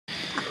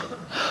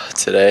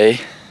Today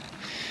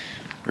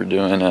we're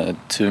doing a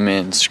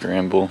 2-man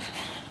scramble.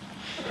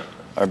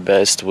 Our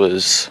best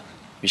was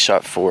we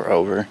shot 4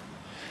 over.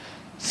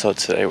 So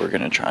today we're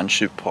gonna try and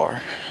shoot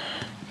par,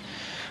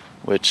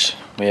 which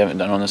we haven't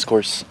done on this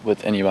course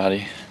with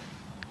anybody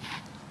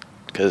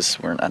because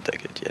we're not that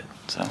good yet.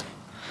 So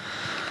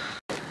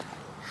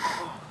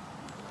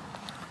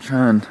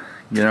try and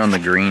get on the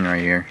green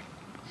right here.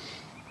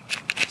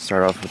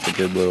 Start off with a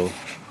good little.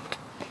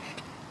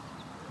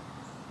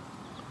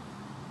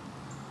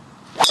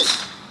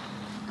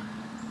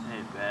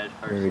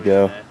 There we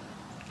go.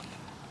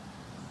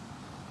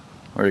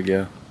 Where'd it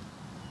go?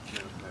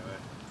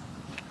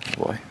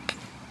 Boy.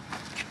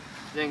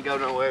 Didn't go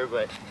nowhere,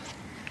 but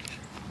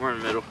we're in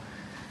the middle.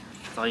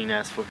 That's all you can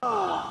ask for.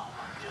 Oh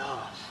my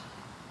gosh.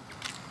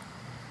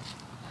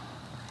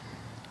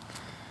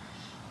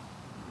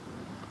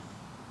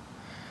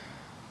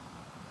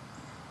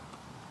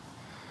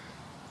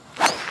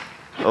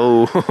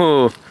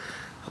 Oh,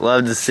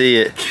 love to see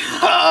it.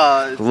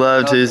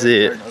 Love to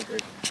see it.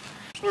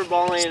 We're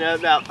bowling at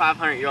about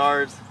 500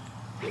 yards.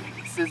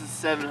 This is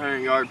a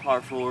 700-yard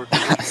par 4.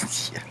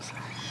 Yes.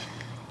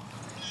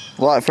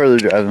 A lot further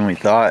drive than we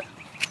thought.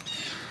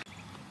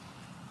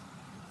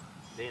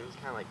 Damn, it's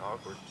kind of like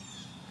awkward.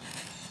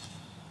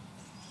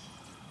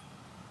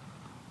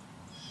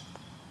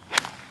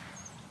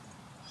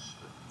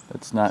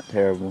 That's not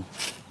terrible.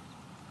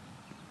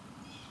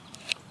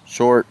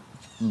 Short,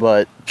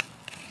 but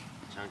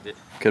Chunked it.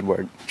 Could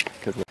work.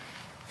 Could work.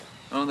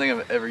 I don't think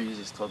I've ever used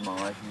this club in my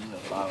life. I use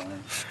a lot of it.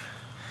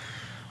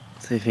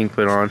 See if you can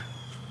put on.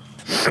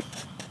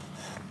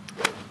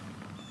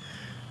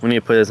 We need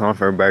to put this on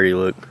for a birdie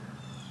look.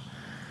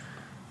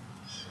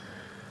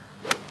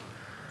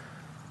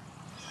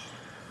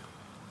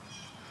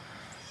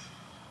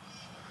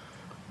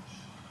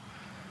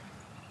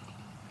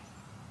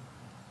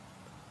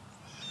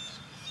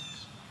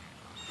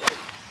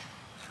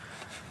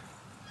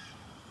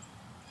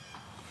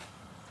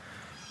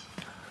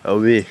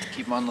 OB.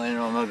 Keep on landing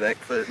on my back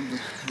foot,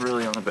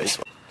 really on the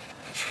baseball.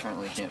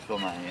 Currently can't feel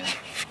my hand.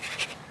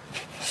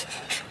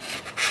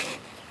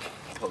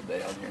 Cold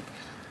day out here.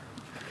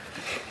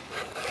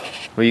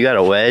 Well, you got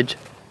a wedge?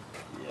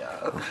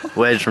 Yeah.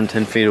 Wedge from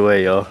 10 feet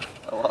away, y'all.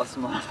 I lost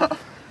my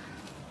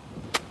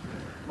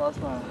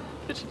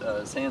pitch,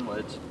 sand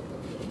wedge.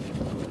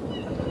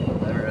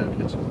 Never had a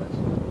pitching wedge.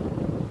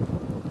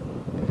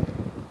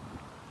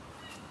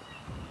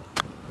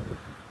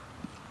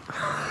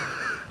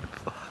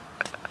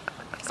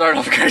 Start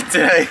off great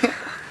today.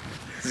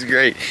 This is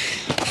great.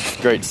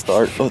 Great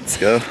start. Let's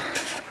go.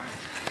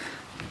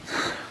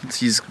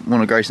 Let's use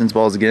one of Grayson's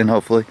balls again,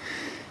 hopefully.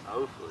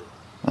 Hopefully.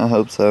 I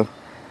hope so.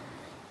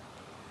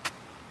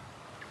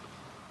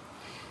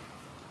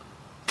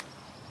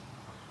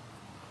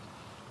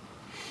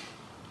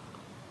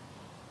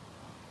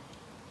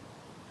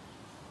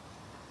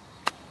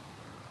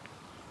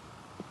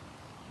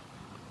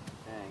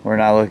 Dang. We're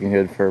not looking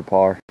good for a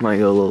par. Might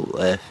go a little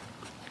left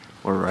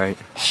or right.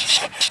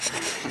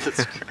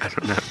 I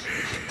don't know.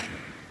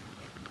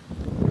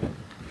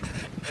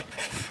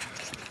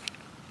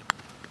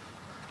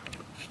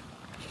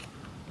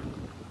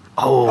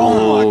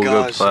 Oh my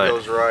gosh, it it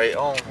goes right.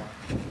 Oh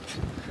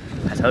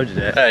my. I told you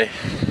that. Hey,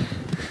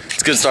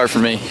 it's a good start for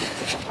me.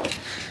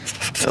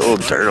 Got a little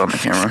dirt on the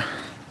camera.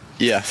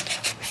 Yeah.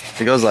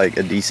 It goes like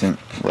a decent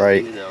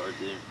right.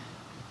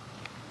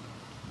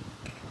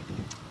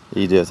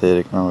 You do have to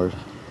hit it hard,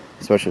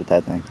 especially with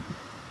that thing.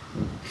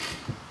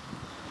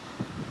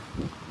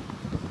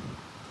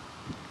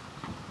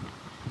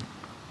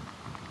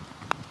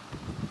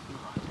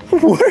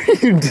 What are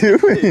you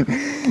doing?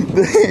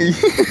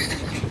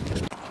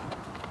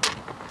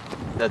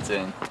 That's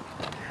in.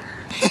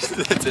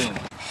 That's in.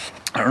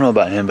 I don't know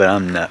about him, but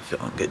I'm not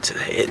feeling good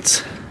today.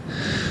 It's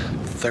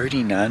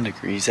 39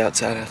 degrees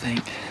outside, I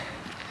think.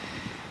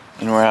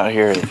 And we're out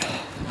here at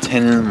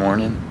 10 in the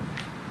morning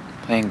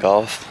playing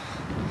golf.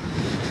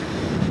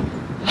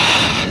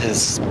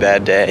 This is a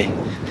bad day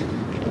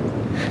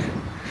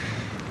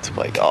to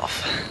play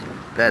golf.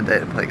 Bad day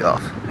to play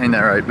golf. Ain't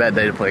that right? Bad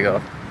day to play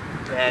golf.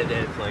 Bad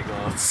day to play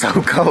golf. It's so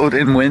cold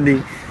and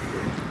windy.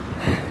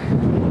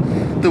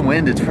 The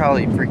wind is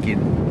probably freaking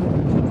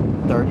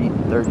 30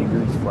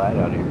 degrees flat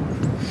out here.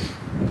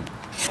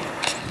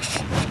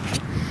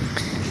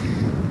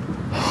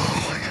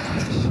 Oh my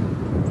gosh.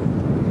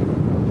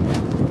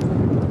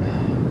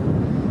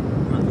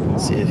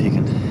 Let's see if you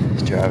can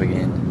drive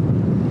again.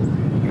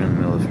 You're in the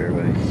middle of the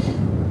fairway.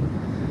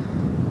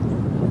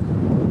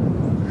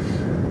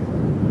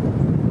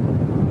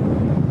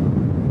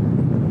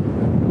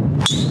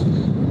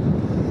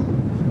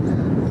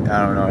 I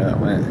don't know where that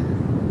went.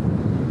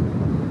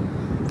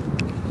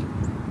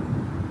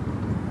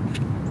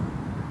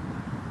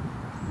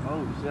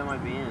 Oh, that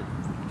might be in.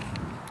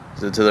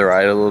 Is it to the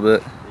right a little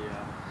bit?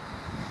 Yeah.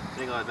 I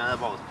think like that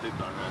ball was pooped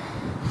on that.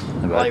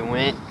 It like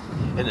went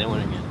and then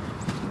went again.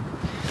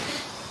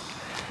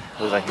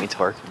 It was like me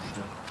twerking.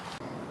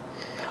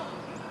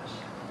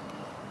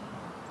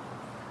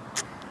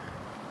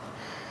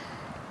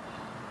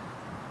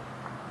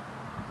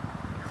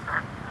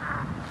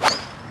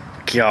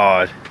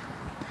 God.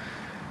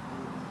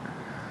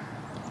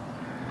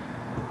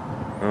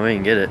 Well, we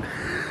can get it.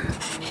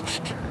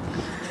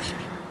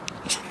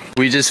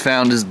 We just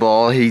found his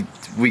ball.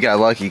 We got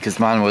lucky because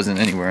mine wasn't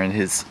anywhere in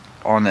his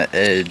on the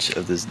edge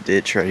of this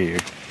ditch right here.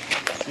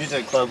 You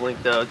took club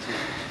link though.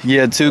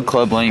 Yeah, 2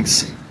 club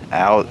links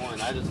out.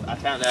 I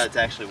found out it's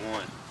actually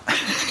 1.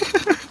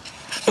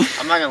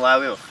 I'm not gonna lie,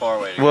 we have a far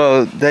way to go.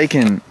 Well,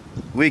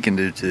 we can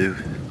do 2.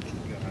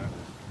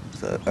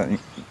 So, I mean,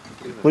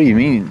 what do you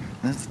mean?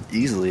 That's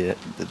easily it.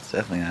 That's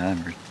definitely a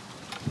hybrid.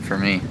 For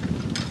me.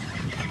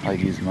 I like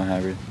using my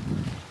hybrid.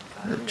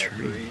 The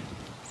tree.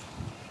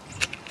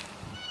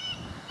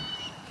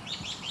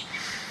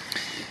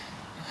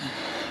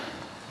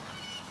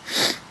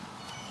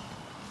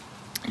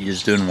 You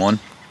just doing 1?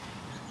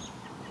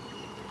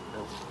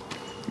 Nope.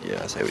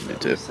 Yeah, I say we do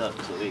 2.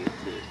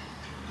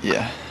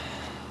 Yeah.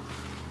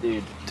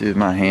 Dude,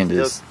 my hand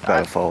is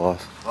about to fall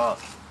off. Well,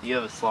 you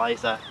have a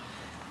slice, I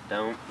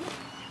don't.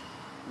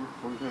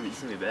 We're gonna be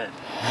something bad.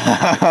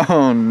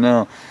 Oh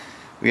no.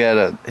 We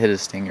gotta hit a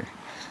stinger.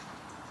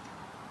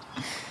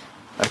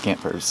 I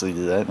can't purposely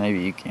do that. Maybe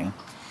you can.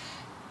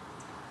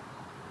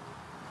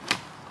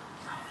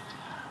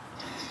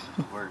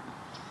 Work.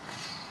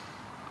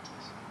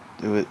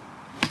 Do it.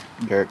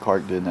 Garrett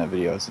Clark did in that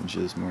video I sent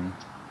you this morning.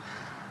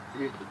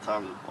 You're at the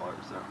top of the bar,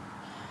 so.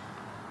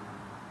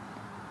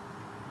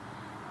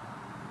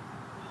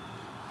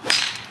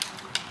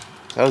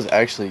 That was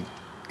actually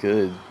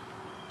good.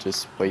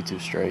 Just way too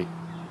straight.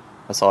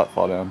 I saw it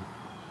fall down.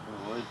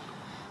 Oh, what?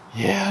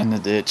 Yeah, in the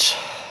ditch.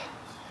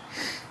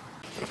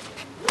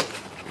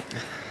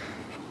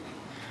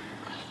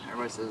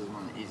 Everybody says it's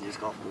one of the easiest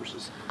golf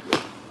courses.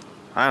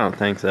 I don't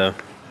think so.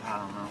 I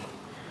don't know.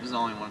 This is the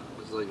only one.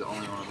 This is like the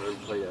only one I've ever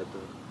played at though.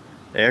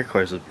 The air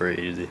course was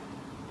pretty easy.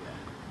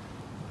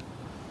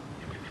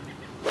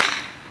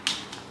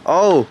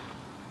 Oh!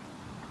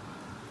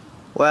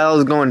 Well, I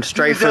was going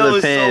straight for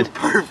the pin. So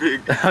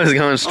perfect. I was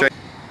going straight.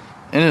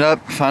 Ended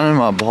up finding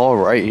my ball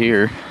right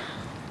here.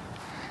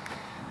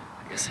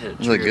 I guess hit It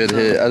was a good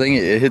hit. I think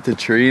it hit the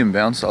tree and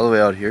bounced all the way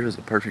out here. It was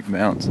a perfect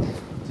bounce.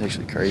 It's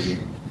actually crazy.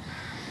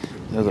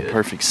 That was a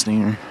perfect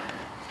stinger.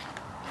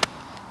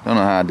 Don't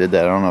know how I did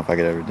that. I don't know if I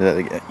could ever do that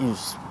again. You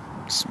just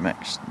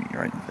smacked me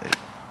right in the face.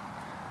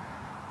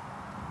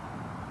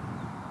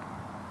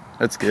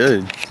 That's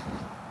good.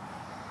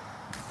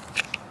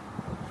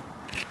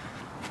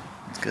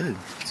 It's good.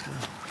 It's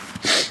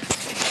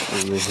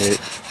good. Really hit.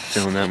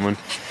 Feeling that one.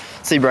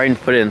 See, Brighton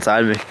put it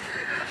inside me.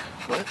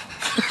 What?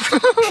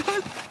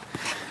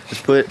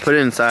 Just put it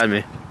inside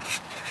me.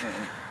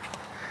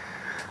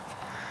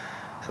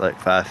 It's like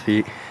 5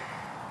 feet.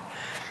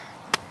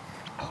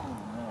 Oh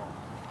no.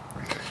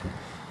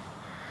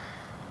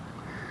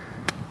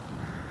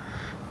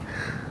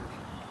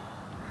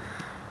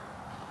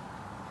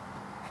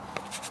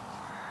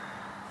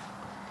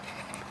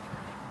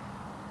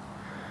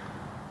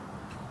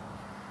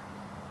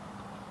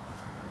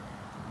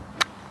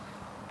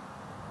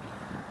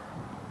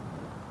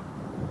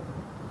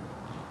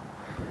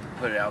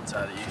 Put it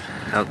outside of you.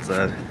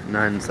 Outside,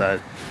 not inside.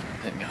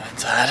 Didn't go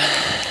inside.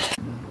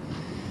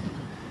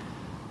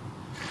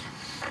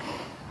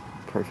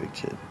 Perfect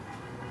chip.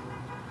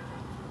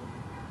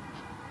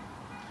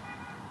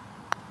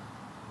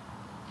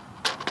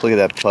 Look at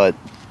that putt,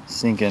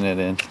 sinking it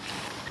in.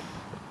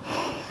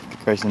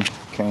 Grayson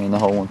carrying the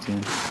whole one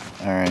team.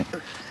 All right.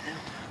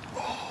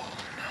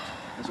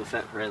 That's what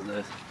Fat Perez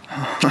does.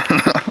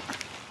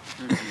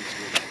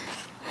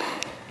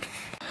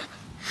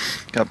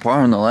 Got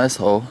par on the last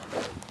hole.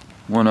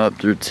 1 up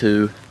through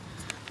 2.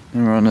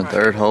 And we're on the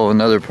 3rd hole,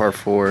 another par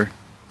 4.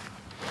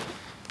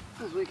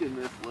 We can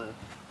miss left.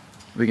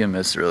 We can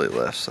miss really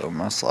left, so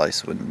my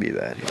slice wouldn't be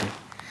bad here.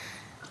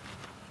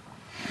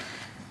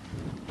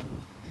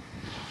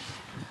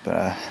 But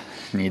I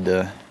need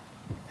to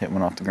hit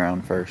one off the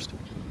ground first.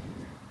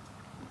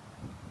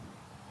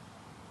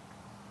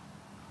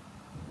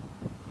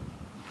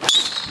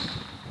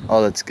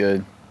 Oh, that's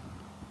good.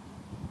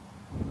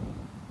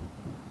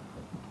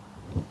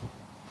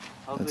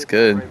 That's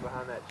good. Right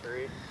behind that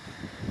tree.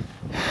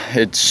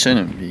 It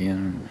shouldn't be.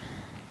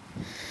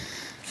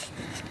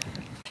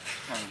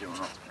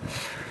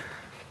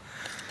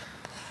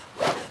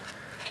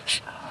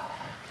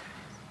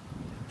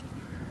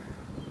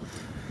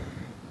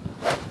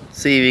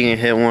 See if you can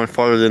hit one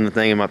farther than the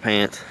thing in my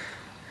pants.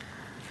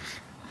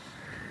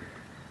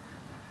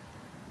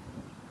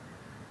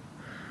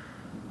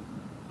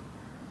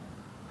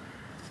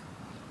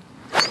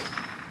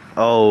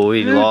 Oh,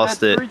 we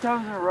lost it. 3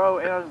 times in a row,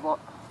 and I was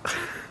lost.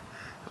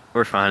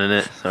 We're finding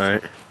it.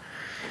 Sorry.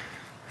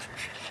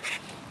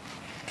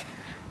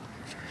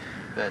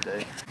 Bad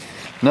day.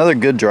 Another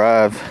good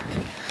drive.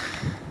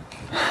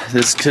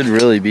 This could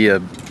really be a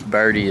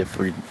birdie if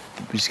we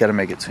just got to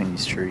make it between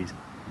these trees.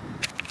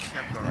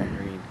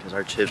 Because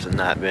our chips have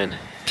not been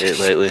hit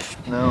lately.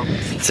 No.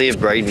 See if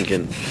Braden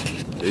can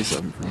Do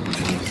something.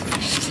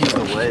 See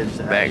the wedge.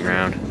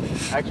 background.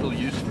 Actual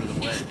use for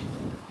the wedge.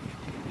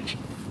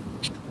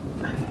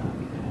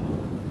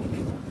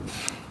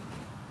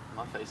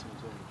 My face him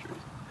between the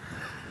trees.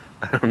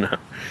 I don't know.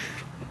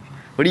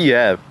 What do you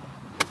have?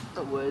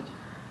 A wedge.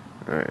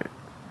 Alright.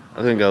 I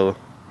was gonna go. I'm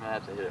gonna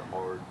have to hit it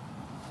hard.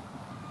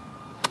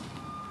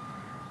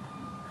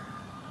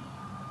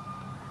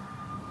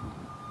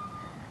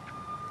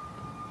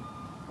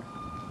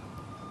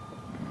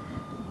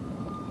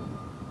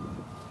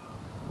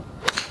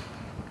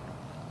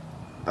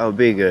 Oh,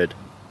 be good.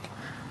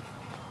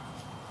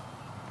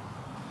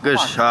 Good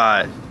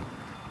shot.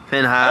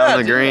 Pin high on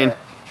the green.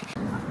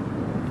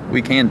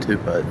 We can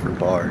two-putt for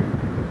par.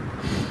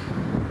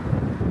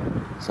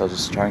 So I'll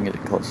just try and get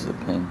it close to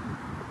the pin.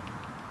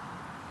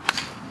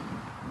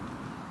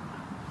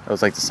 That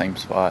was like the same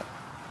spot.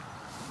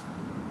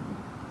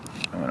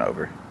 I went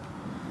over.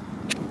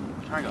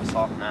 I'm trying to go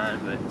soft 9,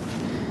 but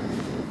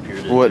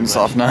It wasn't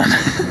soft 9.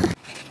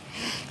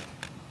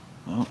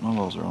 Oh, my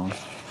ball's wrong.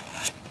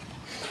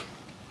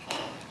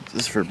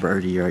 This is for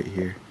birdie right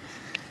here.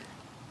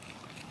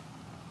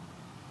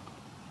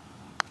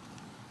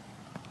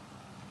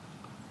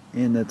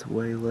 And that's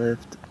way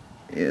left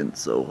and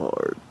so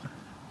hard.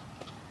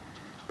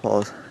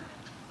 Pause.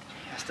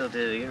 I still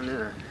did it again,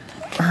 didn't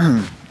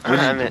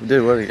I?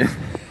 Did what again?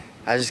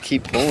 I just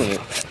keep pulling it.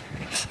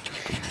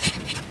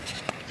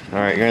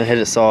 Alright, you're gonna hit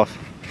it soft.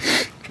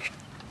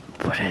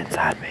 Put it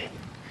inside me.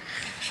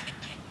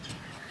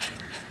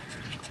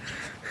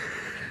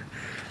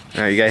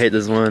 Alright, you gotta hit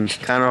this one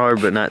kinda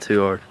hard, but not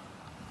too hard.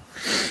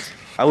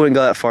 I wouldn't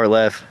go that far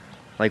left.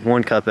 Like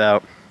one cup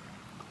out.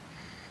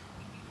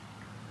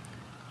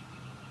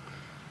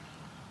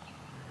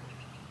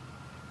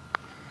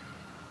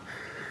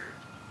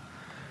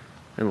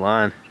 In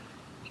line.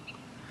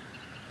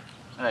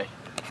 Hey.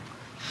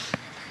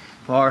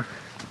 Par.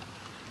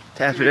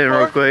 Tap it in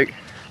real quick.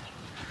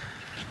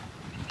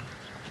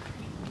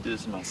 Do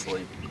this in my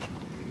sleep.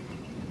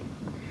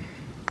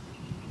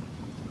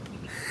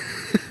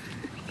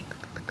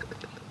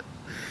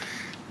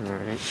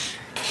 Alright.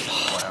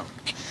 Wow.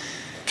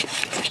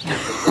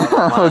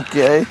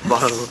 Okay.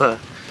 Bottle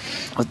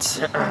Let's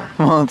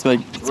let's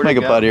make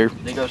a putt here.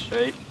 They go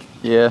straight.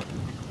 Yeah.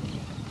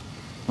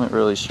 Went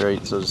really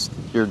straight, so just,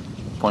 you're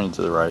pointing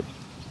to the right.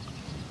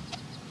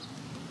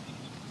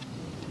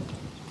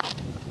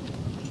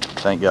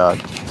 Thank God.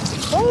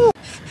 I'm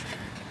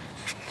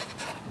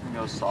gonna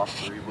go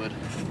soft 3 wood.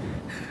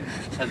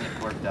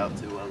 Hasn't worked out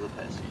too well the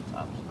past few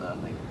times, but I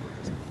think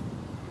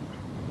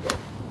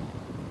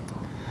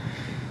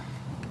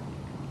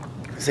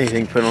see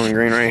anything put on the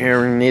green right here,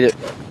 we're gonna need it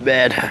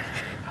bad. I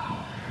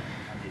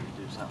need to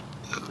do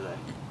something today.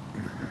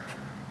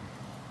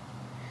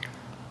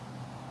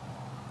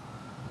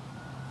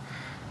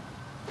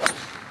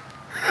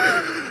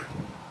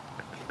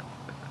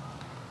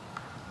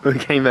 We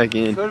came back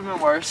in. Could have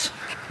been worse.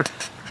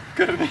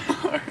 Could have been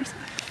worse.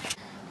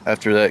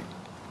 After that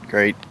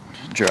great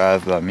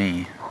drive by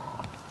me,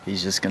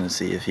 he's just gonna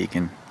see if he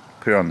can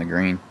put it on the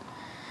green.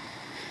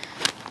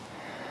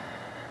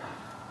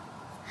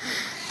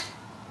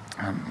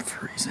 I'm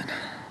freezing.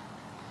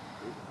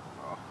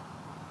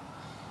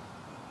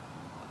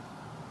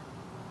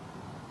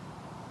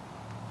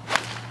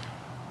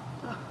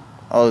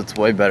 Oh, it's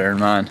way better than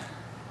mine.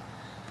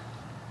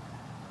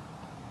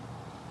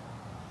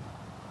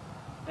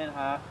 And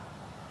high.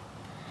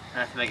 I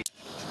have to make it.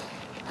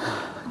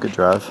 Good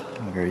drive,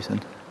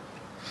 Grayson.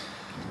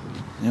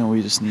 Yeah,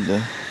 we just need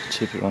to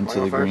chip it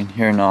onto the green.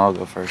 Here, no, I'll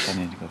go first. I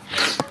need to go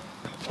first.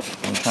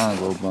 I'm trying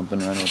to go bump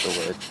and run with the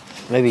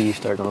wedge. Maybe you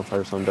start going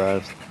first on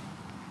drives.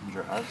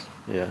 Drives?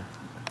 Yeah.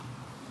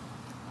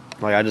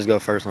 Like I just go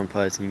first on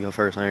putts and you go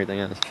first on everything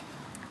else.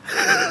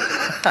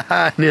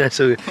 I knew that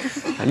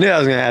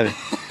was gonna happen.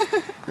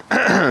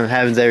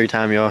 Happens every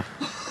time, y'all.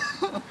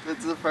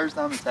 It's the first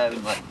time it's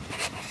happened like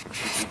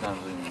 50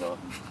 times in golf.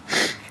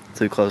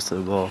 Too close to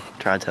the ball.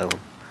 Try to tell him.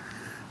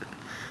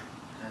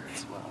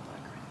 That's what I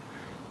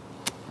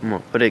like. Come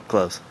on, put it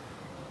close.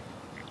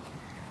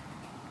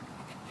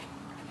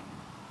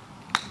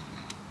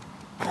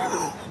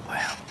 Oh,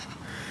 wow.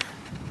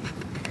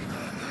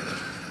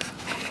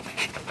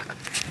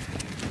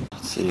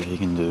 Let's see if he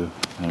can do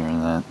better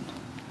than that.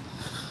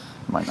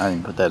 Might not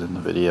even put that in the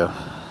video.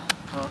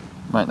 Huh?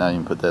 Might not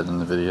even put that in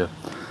the video.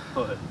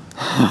 What?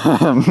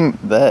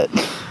 That.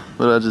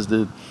 What I just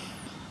did.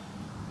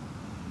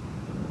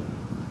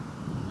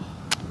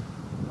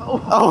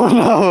 Oh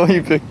no, he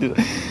picked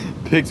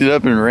it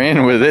up and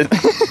ran with it.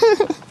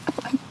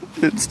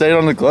 It stayed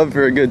on the club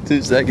for a good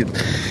 2 seconds.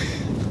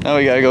 Now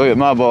we gotta go get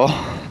my ball.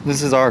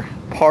 This is our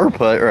par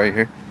putt right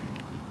here.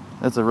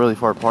 That's a really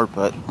far par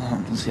putt.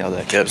 Let's see how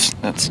that goes.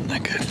 That's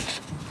not good.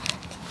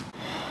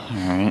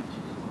 Alright.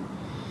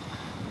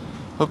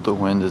 Hope the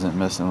wind isn't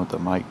messing with the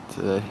mic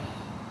today.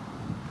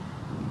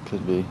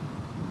 Could be.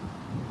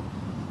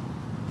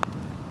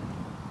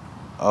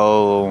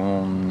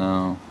 Oh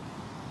no.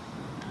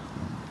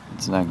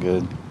 It's not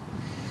good.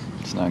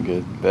 It's not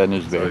good. Bad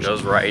news So bears. it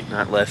goes right,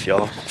 not left,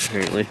 y'all.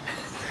 Apparently.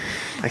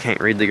 I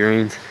can't read the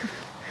greens.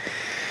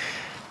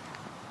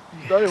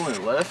 You thought it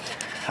went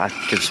left? I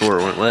could swear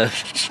it went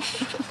left.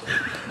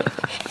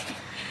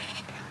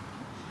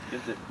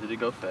 Did it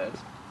go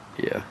fast?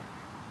 Yeah.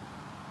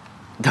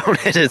 Don't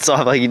hit it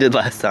soft like you did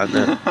last time,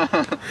 though.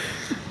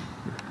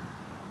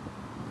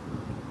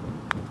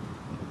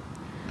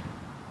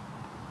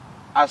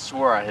 I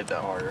swear I hit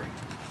that harder.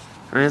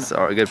 I mean, it's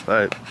a good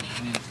putt.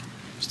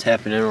 Just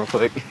tap it in real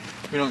quick.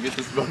 We don't get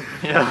this boat.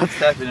 Yeah, let's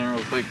tap it in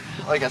real quick.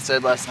 Like I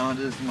said last time, I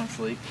did this in my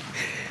sleep.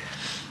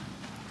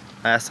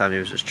 Last time he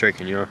was just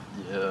tricking you.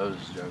 Yeah, I was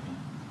just joking.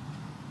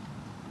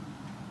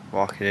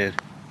 Walking in.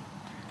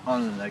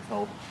 On to the next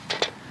hole.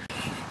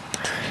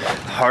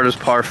 Hardest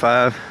par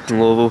 5 in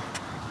Louisville,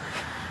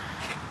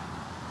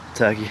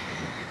 Kentucky.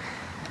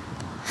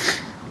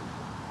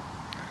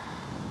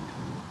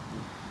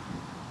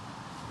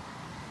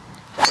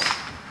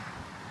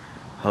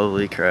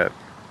 Holy crap.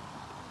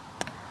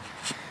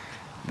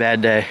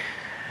 Bad day.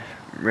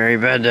 Very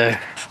bad day.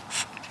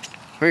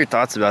 What are your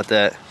thoughts about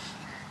that?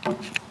 I'm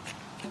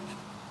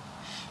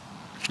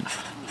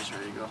just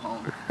ready to go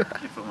home.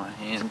 Can't put my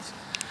hands.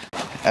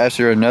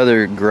 After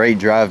another great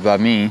drive by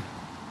me.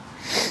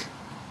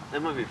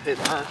 That might be pit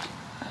high.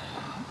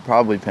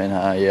 Probably pin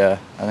high, yeah.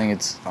 I think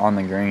it's on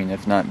the green,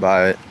 if not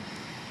by it.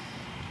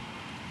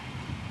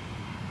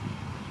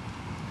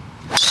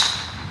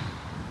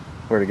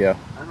 Where'd it go?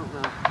 I don't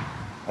know.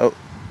 Oh.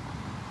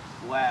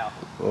 Wow.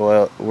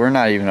 Well, we're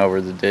not even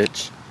over the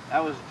ditch.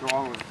 That was a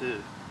strong one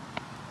too.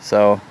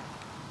 So,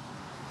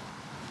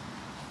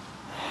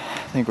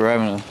 I think we're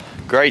having a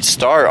great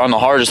start on the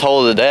hardest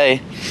hole of the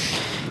day.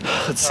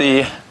 Let's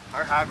see.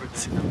 Our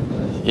hybrid's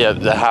Yeah,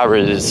 the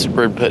hybrid is,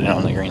 we're putting it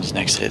on the greens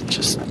next hit.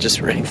 Just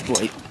ready.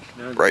 Wait.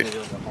 Right.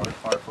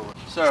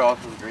 Start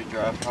off with a great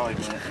drive. Probably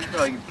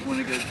win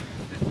a good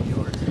 50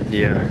 yards.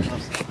 Yeah.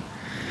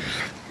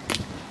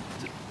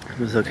 It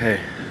was okay.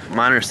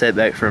 Minor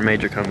setback for a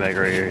major comeback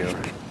right here, yo.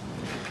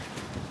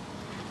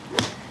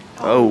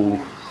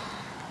 Oh.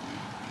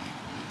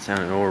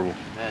 Sounded horrible.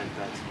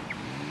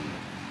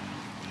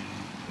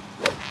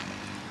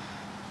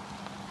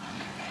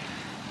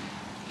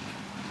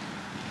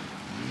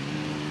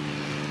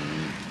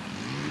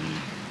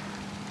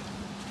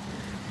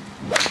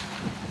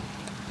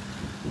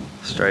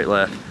 Straight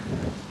left.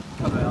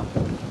 Come out.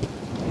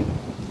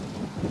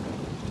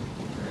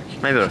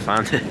 Maybe I'll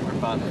find it. We're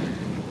fine.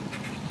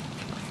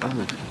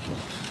 Oh.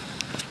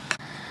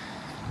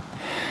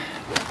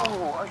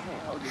 Oh, I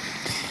can't hold it.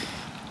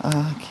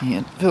 I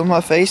can't feel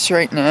my face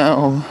right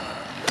now.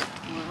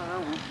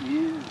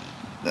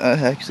 I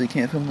actually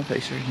can't feel my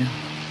face right now.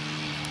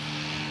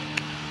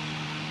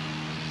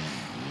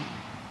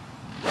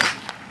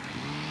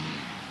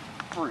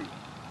 Free.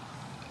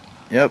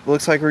 Yep,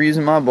 looks like we're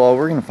using my ball.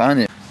 We're gonna find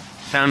it.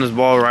 Found this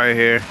ball right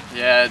here.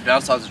 Yeah, it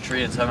bounced off the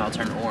tree and somehow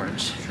turned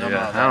orange.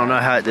 Yeah, I don't know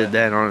how it did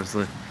that,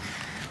 honestly.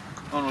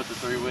 On with the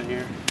 3-wood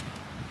here.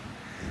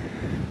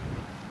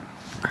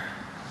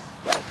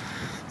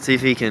 See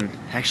if he can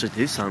actually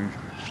do something.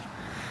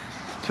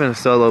 It's been a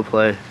solo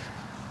play.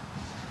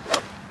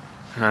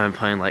 And I've been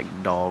playing like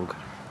dog.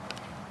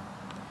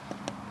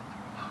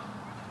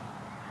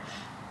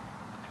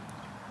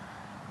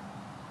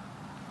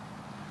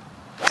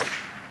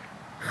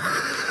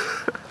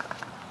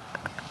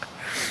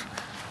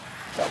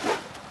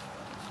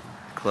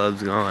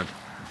 Club's gone.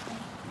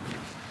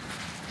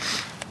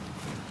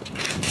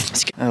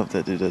 I hope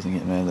that dude doesn't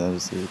get mad that I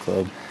just threw the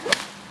club.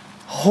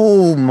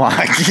 Oh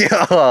my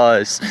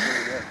gosh! You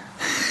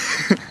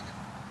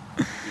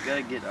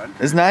gotta get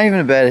under. It's not even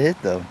a bad hit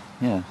though.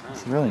 Yeah,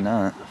 it's really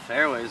not. The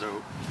fairways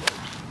are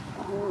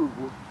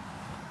horrible.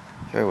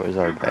 Fairways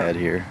are bad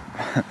here.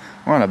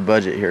 We're on a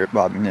budget here at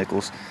Bobby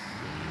Nichols.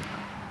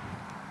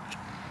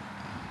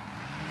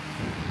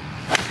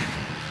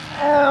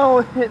 Ow!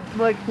 Hit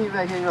like came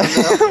back in.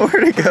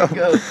 Where'd it go? I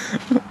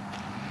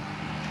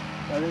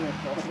think I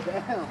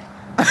fell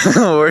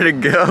down. Where'd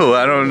it go?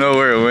 I don't know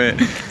where it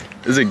went.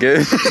 Is it good?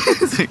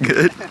 Is it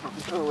good?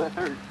 Oh, that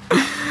hurt.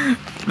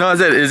 No, I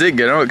said, is it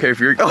good? I don't care if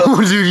you're.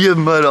 Oh, dude, you have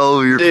mud all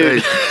over your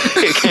face.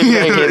 It came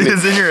back in me.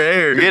 It's in your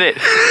hair. Get it.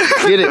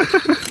 Get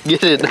it.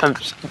 Get it. I'm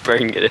just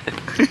burning it.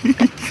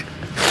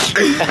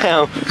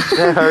 Ow.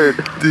 That hurt.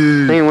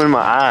 Dude. I think it went in my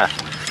eye.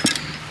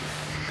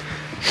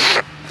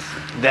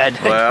 Bad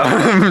day.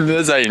 Well,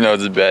 that's how you know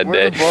it's a bad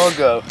Where'd day. the ball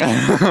go?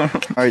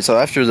 Alright, so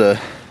after the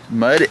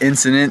mud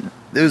incident,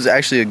 it was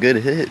actually a good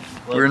hit.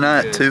 We're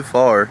not too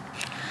far.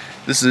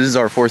 This is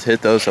our 4th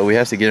hit though, so we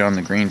have to get it on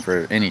the green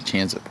for any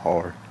chance at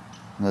par.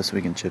 Unless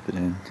we can chip it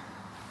in.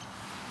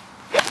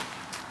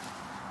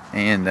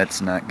 And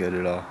that's not good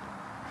at all.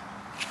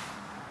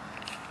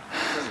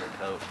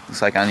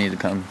 Looks like I need to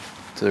come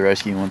to the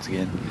rescue once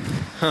again.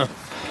 Huh.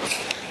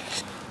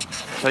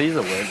 So use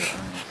a wedge.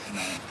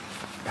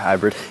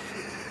 Hybrid.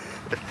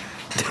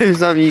 Do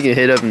something you can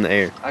hit up in the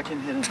air. I can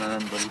hit a 9,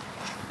 buddy.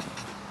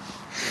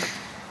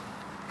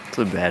 It's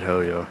a bad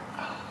hole, yo.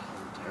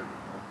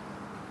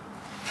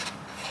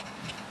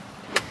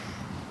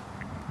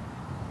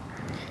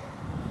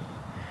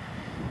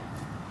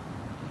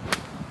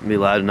 Be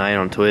live tonight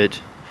on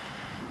Twitch.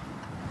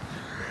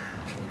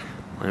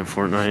 Playing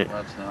Fortnite.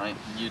 Live tonight,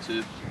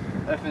 YouTube.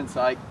 FN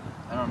Psych.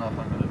 I don't know if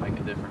I'm going to make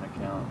a different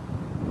account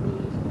for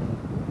this.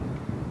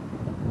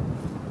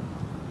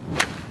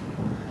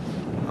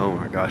 Oh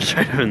my gosh,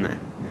 right in there.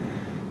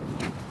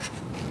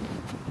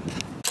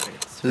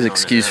 His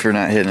excuse for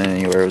not hitting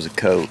anywhere was a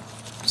coat,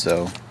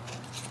 so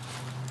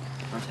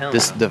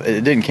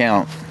it didn't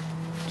count.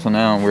 So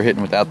now we're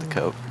hitting without the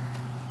coat.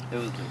 It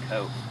was the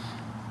coat.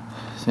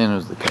 Saying it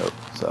was the coat,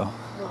 so.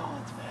 Oh,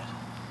 that's bad.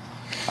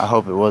 I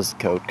hope it was the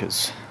coat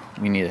because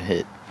we need a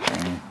hit.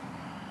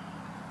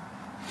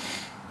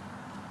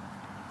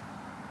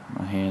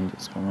 My hand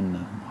is going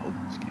numb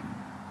holding this camera.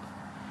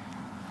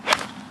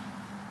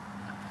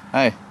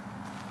 Hey,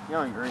 You're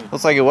on green.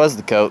 looks like it was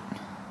the coat.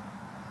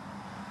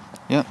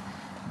 Yep.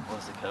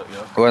 What's the coat,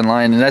 yo? I wasn't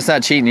lying, and that's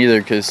not cheating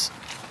either because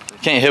you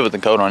can't hit with the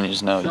coat on. You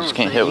just know you just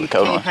can't hit with the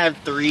coat on. You can't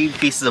have 3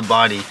 pieces of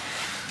body.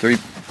 3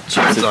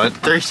 Shirts on.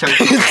 3 shirts.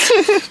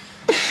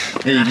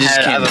 Yeah, you just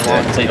I have can't. a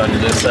long sleeve under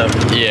this stuff.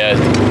 Yeah.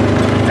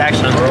 It's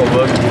actually on the rule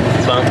book.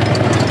 It's fun.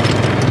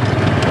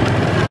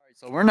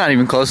 So we're not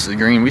even close to the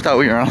green. We thought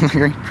we were on the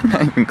green. We're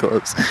not even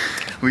close.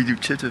 We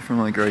chipped it from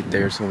like right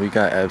there, so we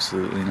got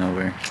absolutely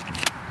nowhere.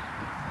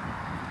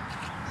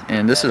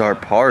 And this is our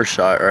par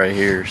shot right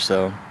here,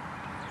 so.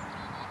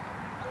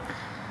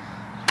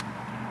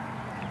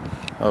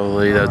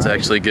 Hopefully that's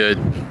actually good.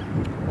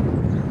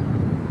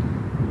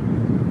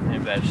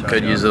 Ain't bad shot.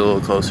 Could use it a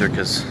little closer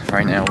because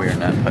right now we are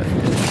not putting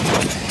good.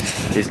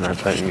 He's not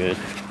putting good.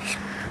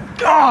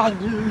 God,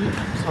 dude,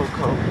 I'm so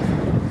cold.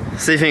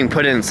 See if he can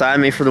put it inside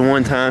me for the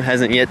one time.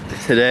 Hasn't yet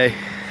today.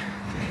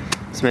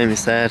 It's made me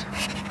sad.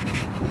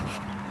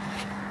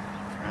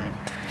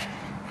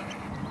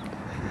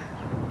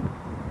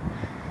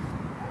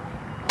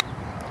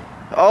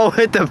 Oh,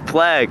 hit the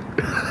flag.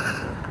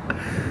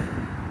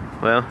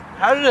 Well,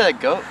 How did that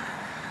go?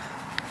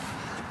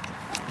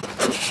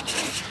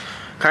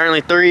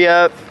 currently 3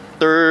 up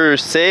through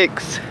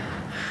 6.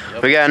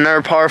 Yep. We got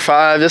another par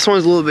 5. This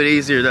one's a little bit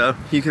easier though.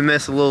 You can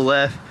miss a little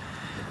left.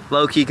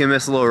 Low key can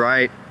miss a little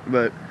right,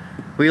 but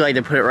we like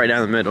to put it right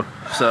down the middle.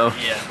 So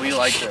Yeah, we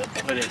like to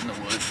put it in the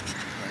woods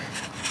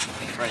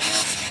right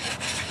now.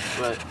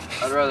 But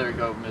I'd rather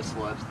go miss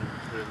left than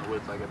put it in the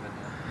woods like I've been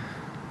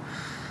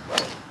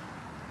doing.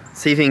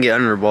 see if he can get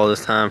under the ball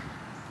this time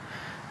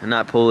and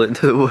not pull it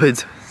into the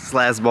woods. It's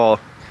last ball.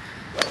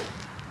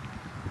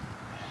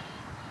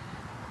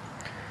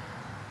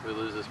 If we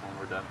lose this one,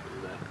 we're done for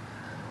the day.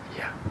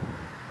 Yeah.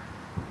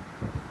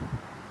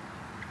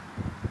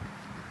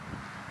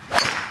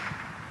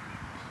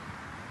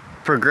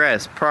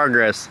 Progress.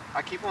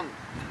 I keep on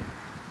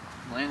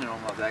landing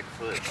on my back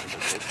foot like a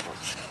baseball.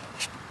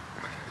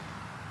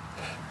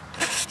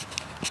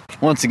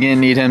 Once again,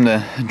 need him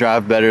to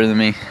drive better than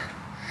me.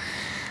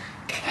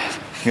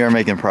 We are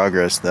making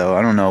progress though.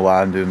 I don't know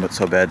why I'm doing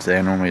so bad today.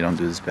 I normally don't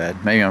do this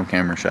bad. Maybe I'm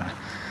camera shy.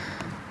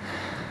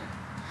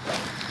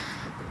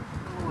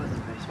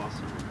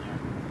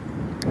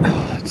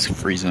 Oh, it's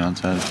freezing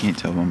outside. I can't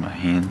tell by my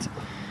hands.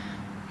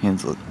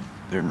 Hands look,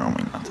 they're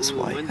normally not this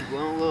white. Wind's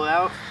blowing a little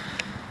out.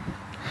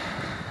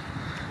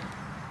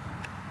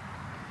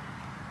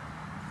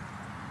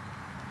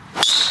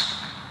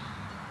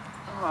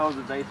 Oh, that was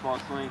a baseball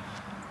swing.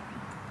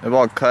 The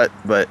ball cut,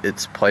 but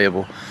it's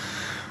playable.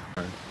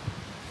 I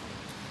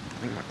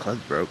think my club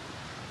broke.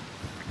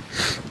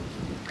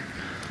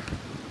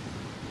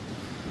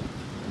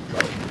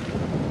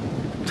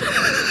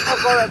 I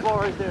saw that ball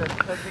right there.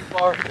 That big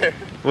ball right there.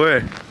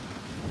 Where?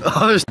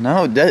 Oh,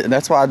 No,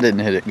 that's why I didn't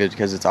hit it good,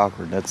 because it's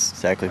awkward. That's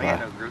exactly I got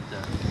why. no grip though.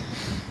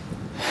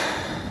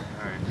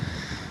 Alright.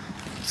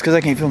 It's because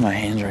I can't feel my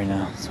hands right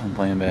now, so I'm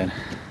playing bad.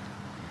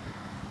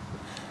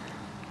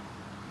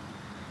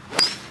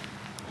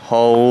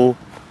 Oh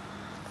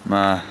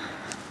my.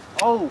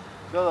 Oh,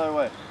 go the other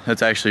way.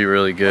 That's actually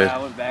really good. I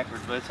went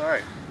backwards, but it's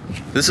alright.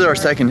 This is our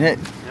second hit,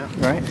 Yeah.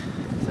 right?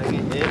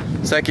 Second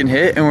hit. Second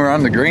hit, and we're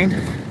on the green.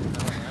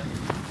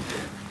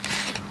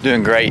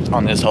 Doing great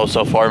on this hole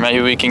so far. Maybe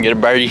we can get a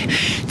birdie,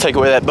 take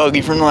away that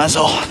bogey from the last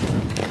hole.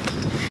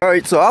 All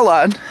right, so I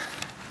lied.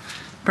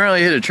 Apparently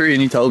I hit a tree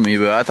and he told me,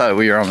 but I thought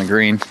we were on the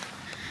green.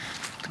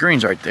 The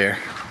green's right there.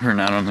 We're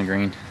not on the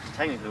green.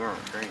 Technically, we're on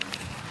the green.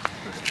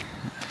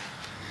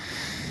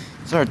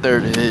 It's our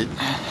third hit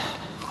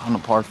on a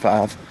par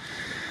 5.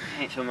 I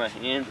can't feel my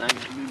hands. I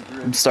can do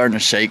grip. I'm starting to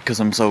shake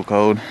because I'm so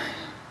cold.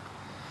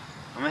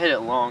 I'm gonna hit it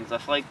long because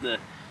I feel like the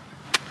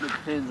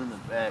pin's in the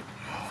back.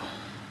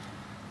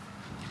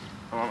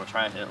 I'm gonna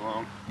try and hit it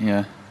long.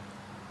 Yeah.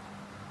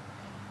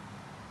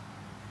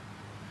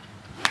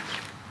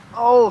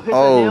 Oh, hit the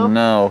Oh nail.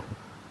 no.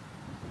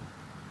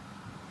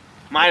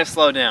 Might have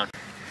slowed down.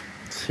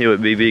 See what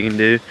BB can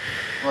do.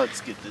 Let's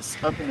get this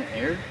up in the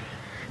air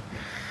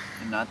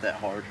and not that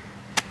hard.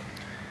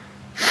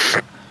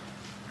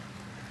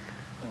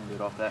 Don't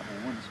get off that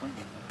one swing.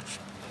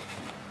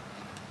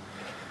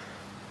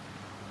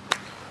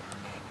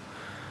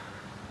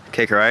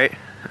 Kick right.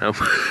 Oh,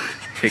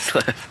 kick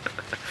left.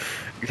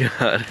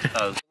 God.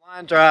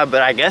 Line drive,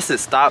 but I guess it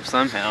stopped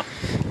somehow.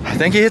 I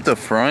think he hit the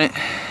front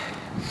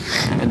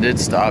and did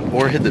stop,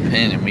 or hit the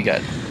pin, and we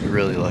got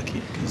really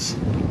lucky because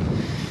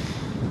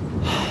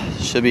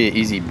should be an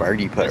easy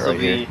birdie putt This will right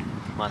be here.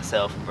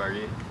 myself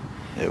birdie.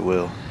 It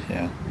will,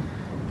 yeah.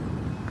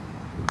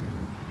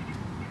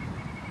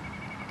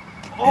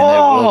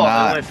 will It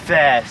not. went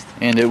fast.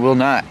 And it will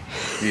not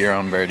be your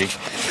own birdie.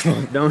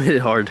 Don't hit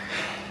it hard.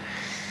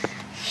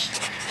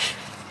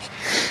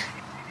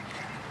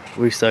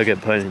 We suck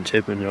at putting and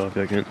chipping, y'all, if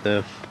I couldn't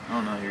though.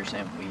 Oh no, you're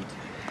saying weed.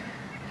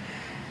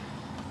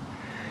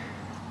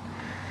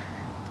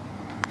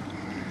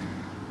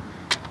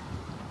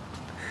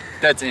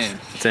 That's in.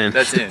 It's in.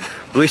 That's in.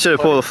 We should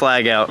have pulled the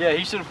flag out. Yeah,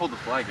 he should have pulled the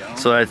flag out.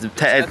 So that's in.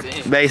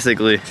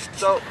 basically.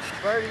 So,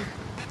 birdie.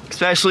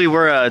 Especially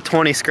we're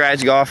 20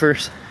 scratch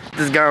golfers.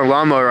 This guy on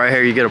lawnmower right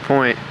here, you get a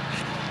point.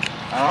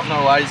 I don't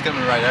know why he's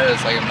coming right at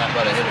us like I'm not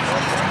about to hit a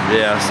golf ball.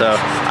 Yeah, so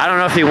I don't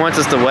know if he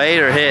wants us to wait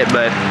or hit,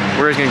 but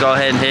we're just gonna go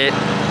ahead and hit.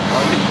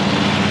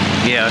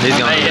 Yeah, he's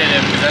gonna hit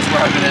him because that's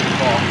where I'm gonna hit the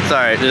ball. It's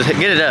alright, just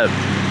get it up.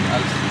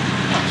 I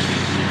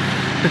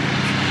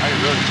could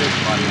really kill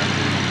somebody right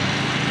there.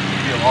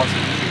 It'd be a lawsuit.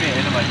 This could be an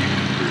end of my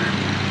YouTube career.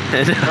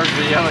 First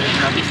video is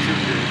not these two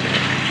good.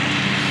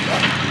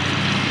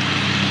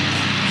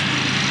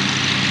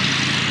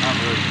 I'm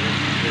really good.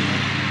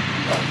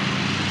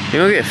 You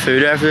gonna get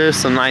food after this?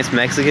 Some nice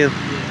Mexican?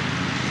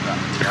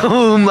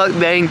 Oh,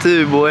 mukbang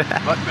too, boy.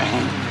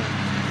 Mukbang.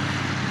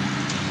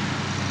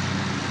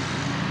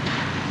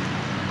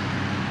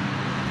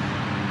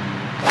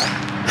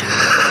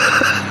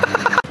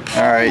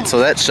 Alright, so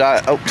that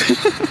shot,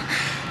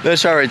 that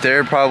shot right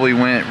there probably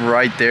went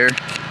right there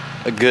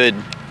a good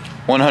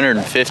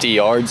 150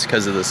 yards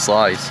because of the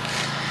slice.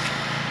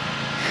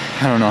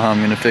 I don't know how I'm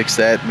going to fix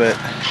that, but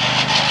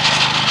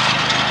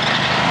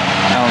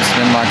I don't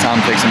spend my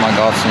time fixing my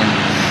golf swing.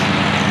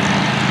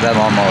 That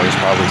lawnmower is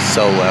probably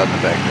so loud in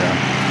the background.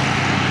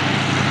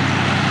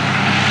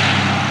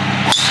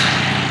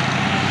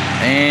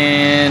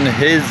 And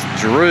his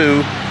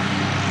drew.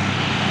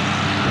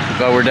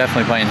 But we're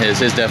definitely playing his.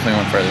 His definitely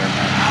went further than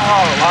mine.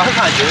 Oh, why am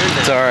I doing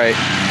this? It's alright.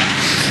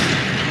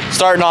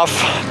 Starting off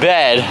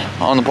bad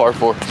on the par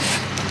 4.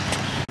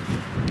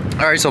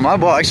 Alright, so my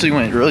ball actually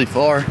went really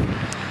far.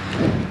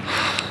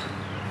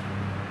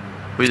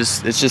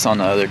 It's just on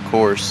the other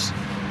course,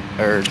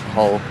 or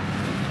hole.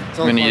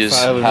 I'm gonna use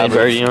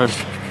hybrids.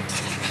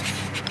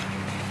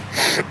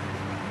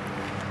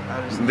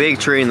 Big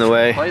tree in the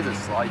way. Play the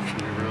slide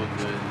here real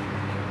good.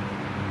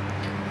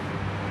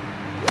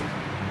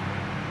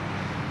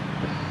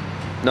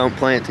 Don't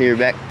plant to your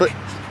back foot.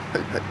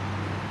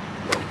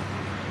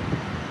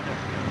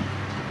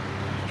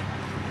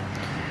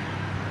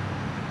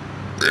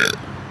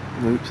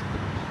 Oops.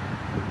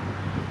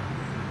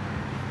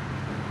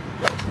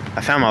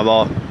 I found my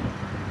ball.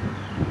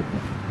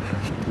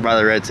 By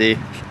the Red Sea.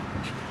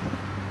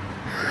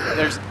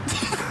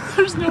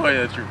 There's no way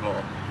that's your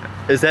ball.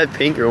 Is that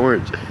pink or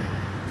orange?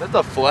 That's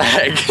a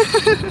flag.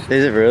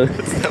 Is it really?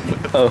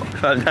 Oh,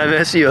 did I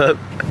mess you up?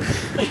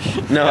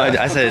 No,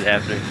 I said it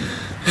after.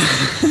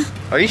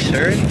 Are you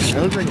sure? It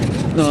looks like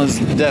No, it's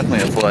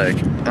definitely a flag.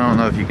 I don't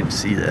know if you can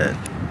see that.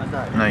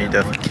 No, you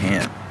definitely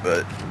can't,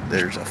 but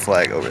there's a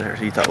flag over there.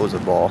 He thought it was a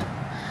ball.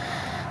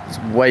 It's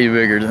way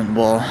bigger than a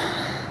ball.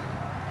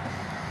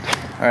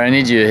 Alright, I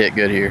need you to hit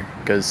good here,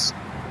 because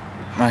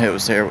my hit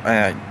was terrible.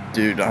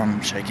 Dude,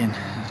 I'm shaking.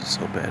 It's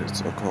so bad, it's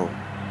so cold.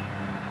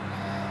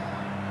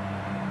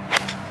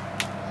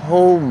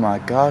 Oh my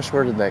gosh,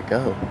 where did that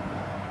go?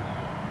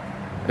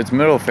 It's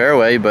middle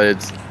fairway, but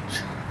it's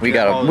we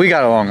got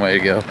a long way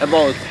to go. that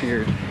ball is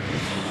weird.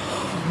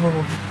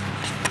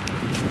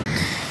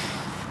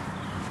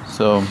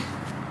 So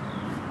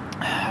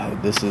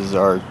this is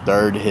our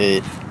third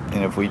hit,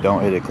 and if we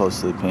don't hit it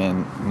close to the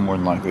pin, more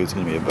than likely it's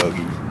gonna be a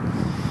bogey.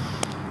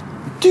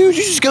 Dude,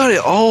 you just got it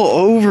all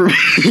over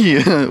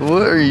me.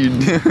 What are you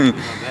doing?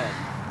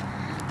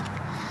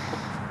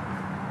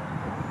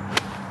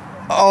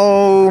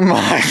 Oh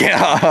my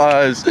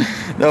gosh.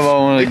 That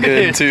ball went a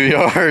good 2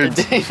 yards.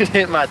 It didn't even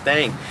hit my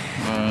thing.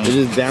 It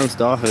just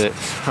bounced off of it.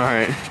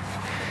 Alright.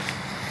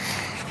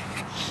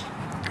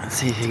 Let's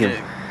see if you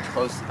can.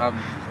 Close. I've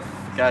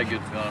got a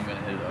good feeling I'm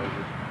gonna hit it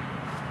over.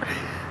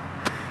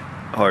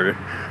 Harder.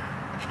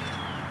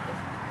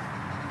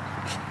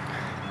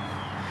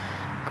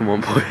 Come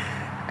on, boy.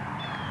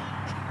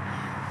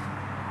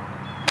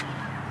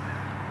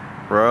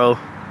 Bro.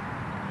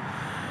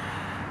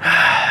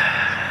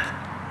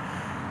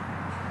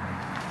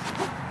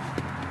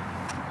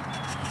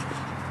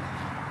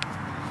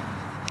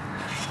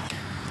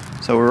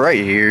 So we're right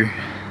here.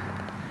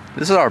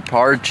 This is our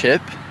par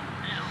chip.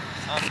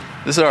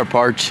 This is our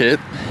par chip.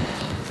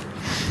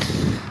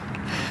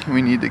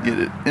 We need to get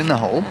it in the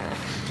hole. I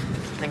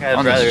think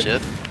I'd rather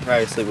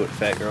sleep with a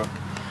fat girl.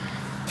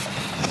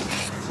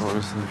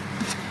 Honestly.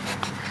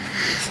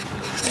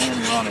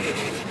 And run it.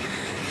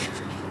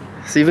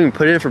 See if we can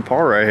put it in for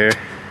par right here.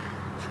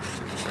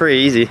 Pretty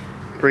easy.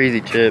 Pretty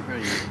easy chip.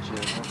 Pretty easy chip,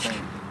 I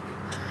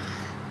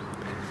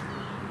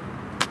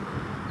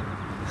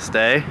think.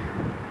 Stay.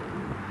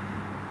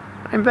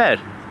 Ain't bad.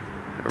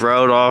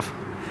 Rolled off.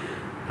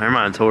 Never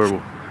mind, it's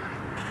horrible.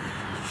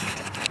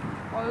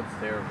 Oh, that's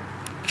terrible.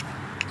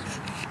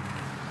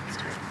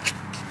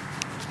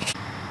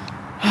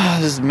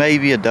 This is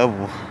maybe a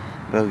double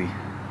bogey.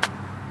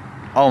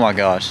 Oh my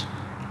gosh.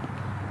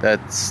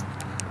 That's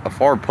a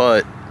far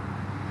putt.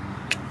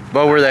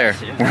 But we're there.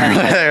 We're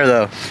there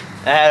though.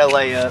 I had a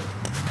layup.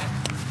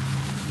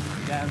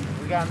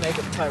 We gotta make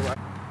a putt right.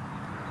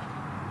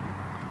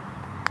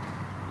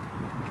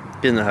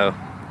 Get in the hoe.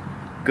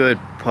 Good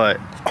putt.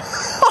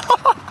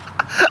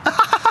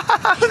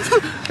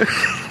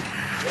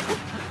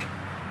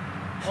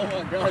 Oh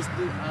my gosh,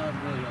 dude, I'm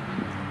really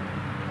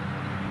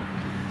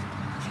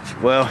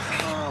Well,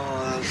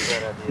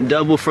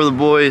 double for the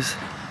boys.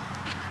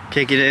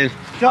 Kick it in.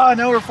 God,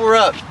 now we're 4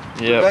 up.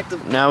 Yeah.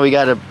 Now we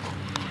gotta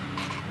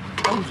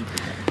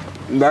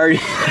birdie.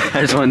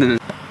 I just wanted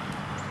to.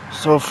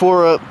 So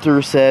 4 up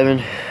through 7.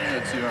 Yeah,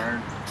 2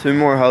 iron. 2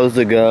 more holes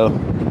to go.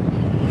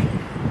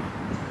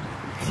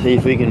 See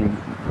if we can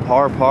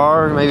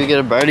par, maybe get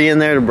a birdie in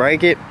there to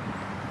break it.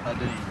 I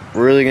do.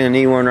 We're really gonna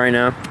need one right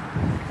now.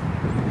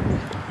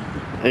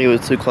 I think it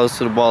was too close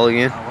to the ball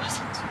again. I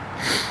wasn't.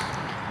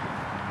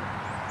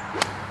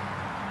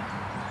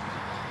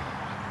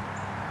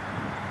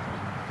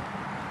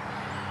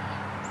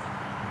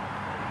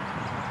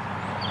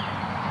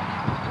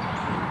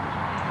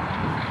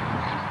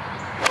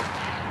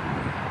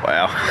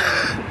 Wow.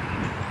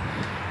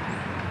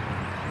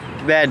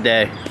 Bad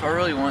day. If I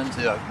really wanted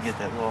to, I could get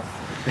that ball.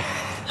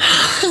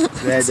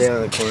 Bad day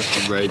on the course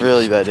for Brady.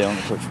 Really bad day on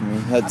the court for me.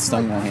 That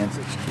stung my hands.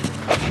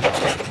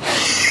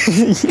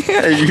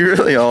 Yeah, you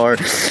really are.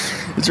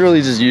 It's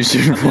really just you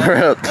shooting 4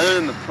 up. Other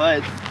than the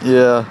putt.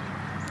 Yeah.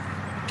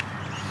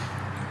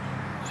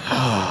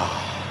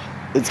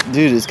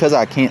 Dude, it's because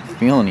I can't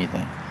feel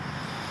anything.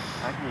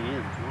 I can get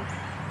it.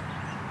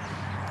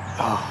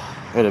 Oh,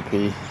 gotta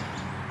pee.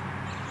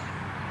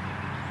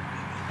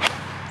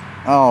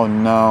 Oh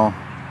no.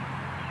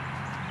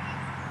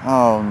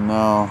 Oh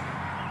no.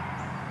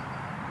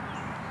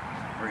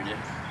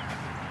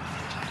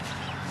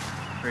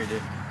 Pretty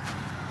good.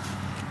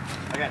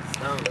 I got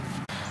stoned.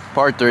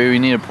 Par 3, we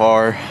need a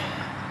par.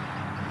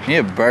 We need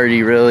a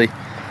birdie, really.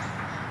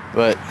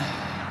 But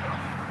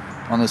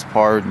on this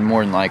par,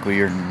 more than likely,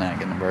 you're not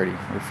getting a birdie.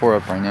 We're 4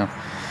 up right now.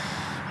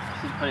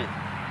 Just put it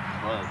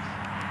close.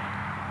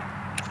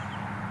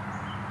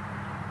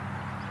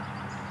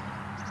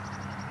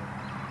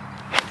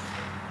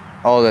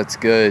 Oh, that's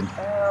good.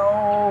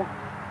 Oh.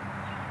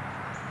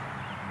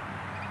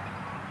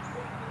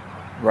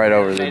 Right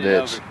over the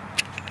ditch.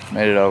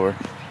 Made it over.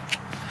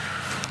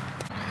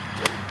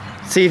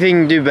 See if he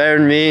can do better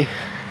than me.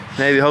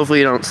 Maybe, hopefully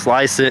you don't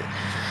slice it.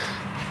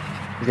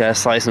 You got a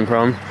slicing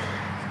problem.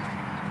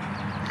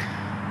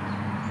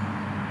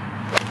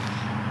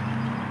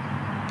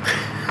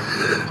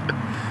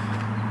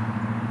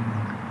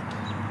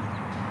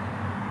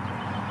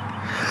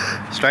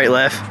 Straight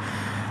left.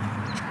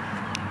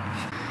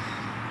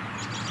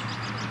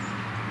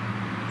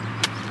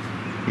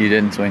 You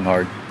didn't swing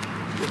hard.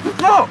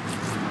 No!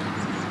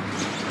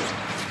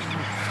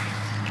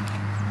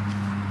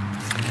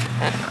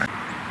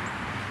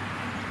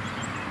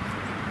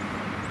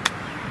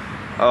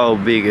 Oh,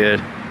 be good.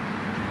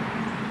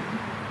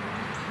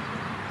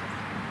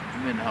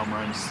 I'm in home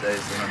runs today,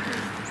 so I'm here.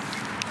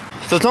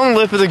 So it's on the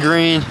lip of the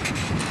green.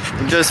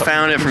 We just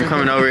found it from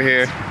coming over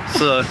here.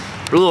 So a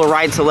little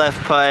right to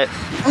left putt.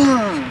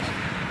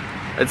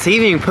 Let's see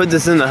if he can put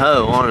this in the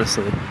hoe,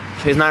 honestly.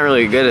 He's not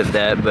really good at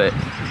that, but.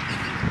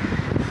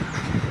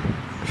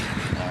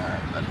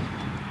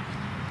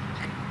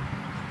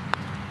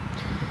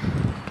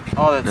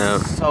 Oh, that's No.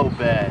 so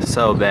bad.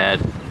 So bad.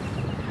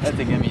 That's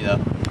a gimme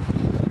though.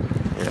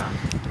 Yeah.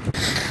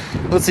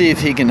 Let's see if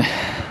he can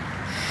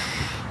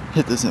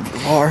hit this in for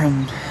par.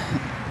 I'm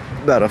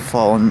about to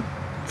fall and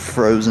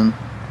frozen.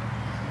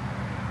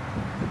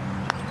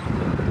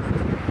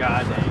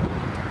 God dang.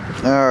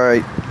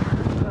 Alright.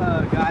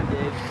 Oh, God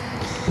dang.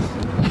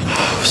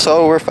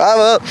 So we're 5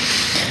 up.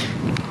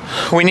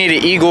 We need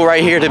an eagle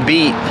right here to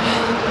beat.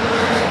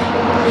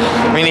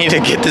 We need to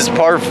get this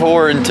par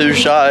 4 in 2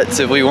 shots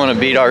if we want to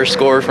beat our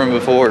score from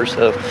before.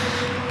 So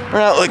we're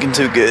not looking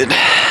too good.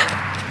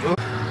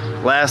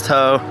 Last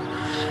hoe.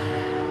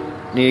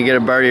 Need to get a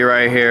birdie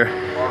right here.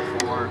 Par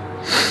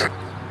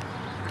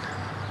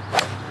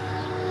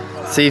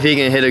 4. See if he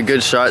can hit a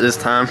good shot this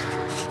time.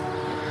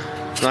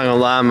 I'm not gonna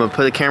lie, I'm gonna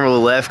put the camera to the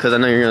left because I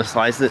know you're gonna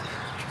slice it.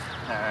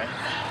 Alright.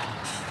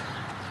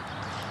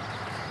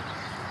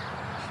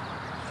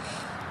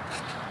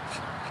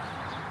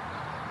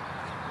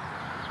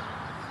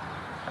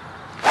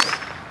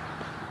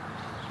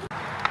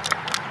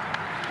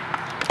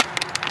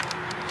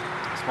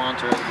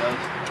 Sponsor it, guys.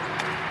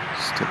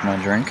 Just took my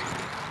drink.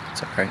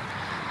 It's alright.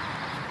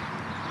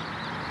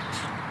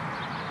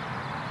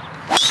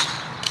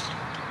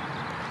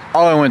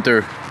 Oh, I went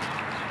through.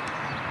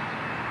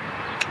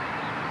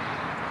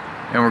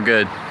 And we're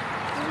good.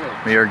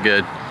 We are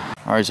good.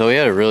 Alright, so we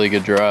had a really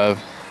good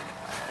drive.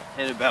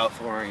 Hit about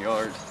 400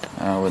 yards.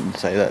 I wouldn't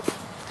say that.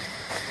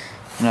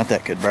 Not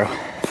that good, bro.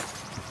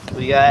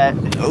 We got,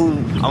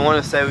 I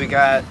want to say we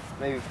got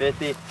maybe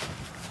 50.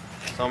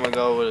 So I'm gonna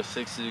go with a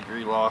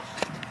 60-degree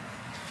loft.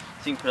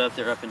 So you can put it up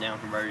there, up and down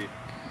from birdie.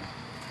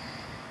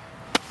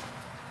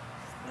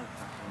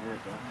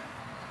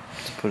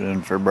 Let's put it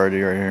in for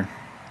birdie right here.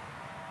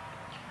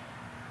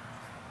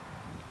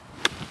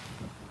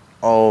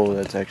 Oh,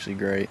 that's actually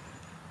great.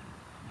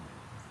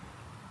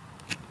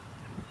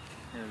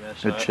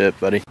 Good chip,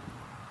 buddy.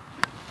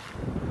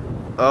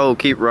 Oh,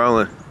 keep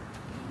rolling.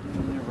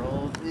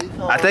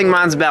 I think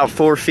mine's about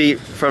 4 feet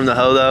from the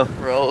hole though.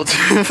 Roll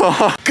too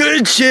far.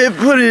 Good chip.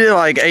 Put it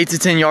like 8 to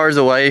 10 yards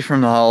away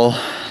from the hole.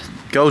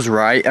 Goes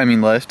right. I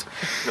mean left.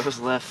 Goes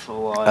left a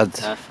lot.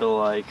 I feel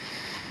like,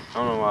 I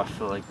don't know why I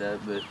feel like that,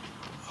 but.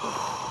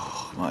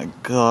 Oh my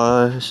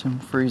gosh, I'm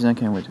freezing. I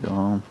can't wait to go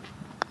home.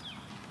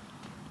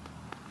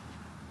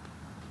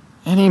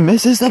 And he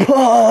misses the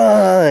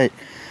putt.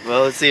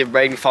 Well, let's see if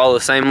Braden can follow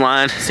the same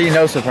line. See,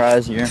 no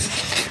surprise here.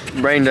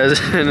 Braden does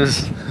it in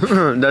his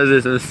does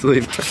this in his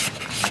sleep.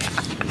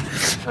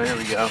 Oh, here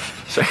we go.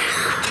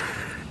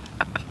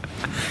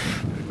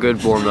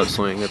 Good warmed up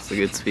swing. That's the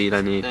good speed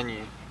I need. Then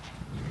you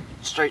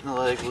straighten the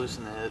leg,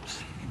 loosen the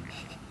hips.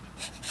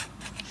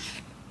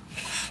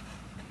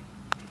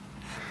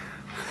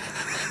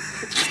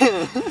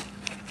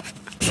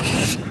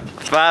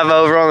 Five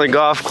over on the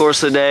golf course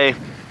today.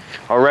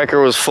 Our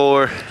record was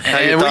 4.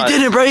 And we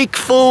didn't break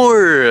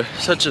 4.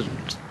 Such a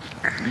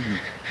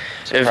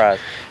surprise.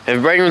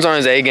 If Braden was on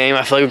his A game,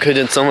 I feel like we could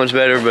have done so much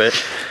better, but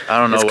I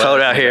don't know. It's cold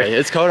out here.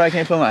 It's cold. I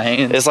can't put my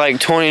hands. It's like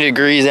 20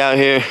 degrees out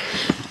here,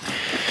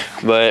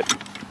 but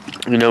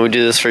you know we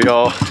do this for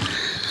y'all.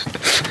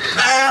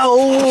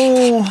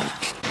 Ow!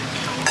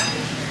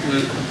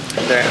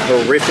 That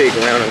horrific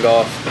round of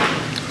golf.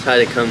 It's how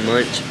to come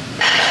lunch.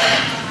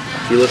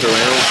 If you look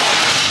around,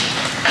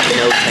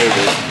 no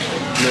tables,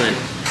 none,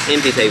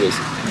 empty tables.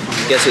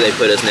 Guess who they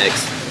put us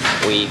next?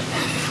 We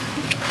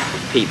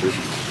people.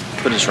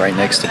 Put us right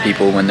next to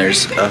people when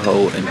there's a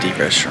whole empty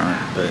restaurant,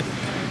 but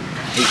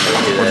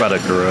we're about to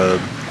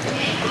grub.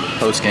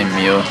 Post-game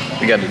meal.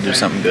 We got to do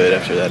something good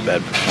after that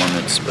bad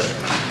performance, but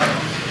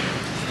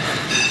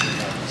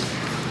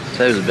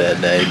today was a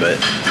bad day, but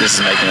this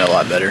is making it a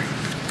lot better.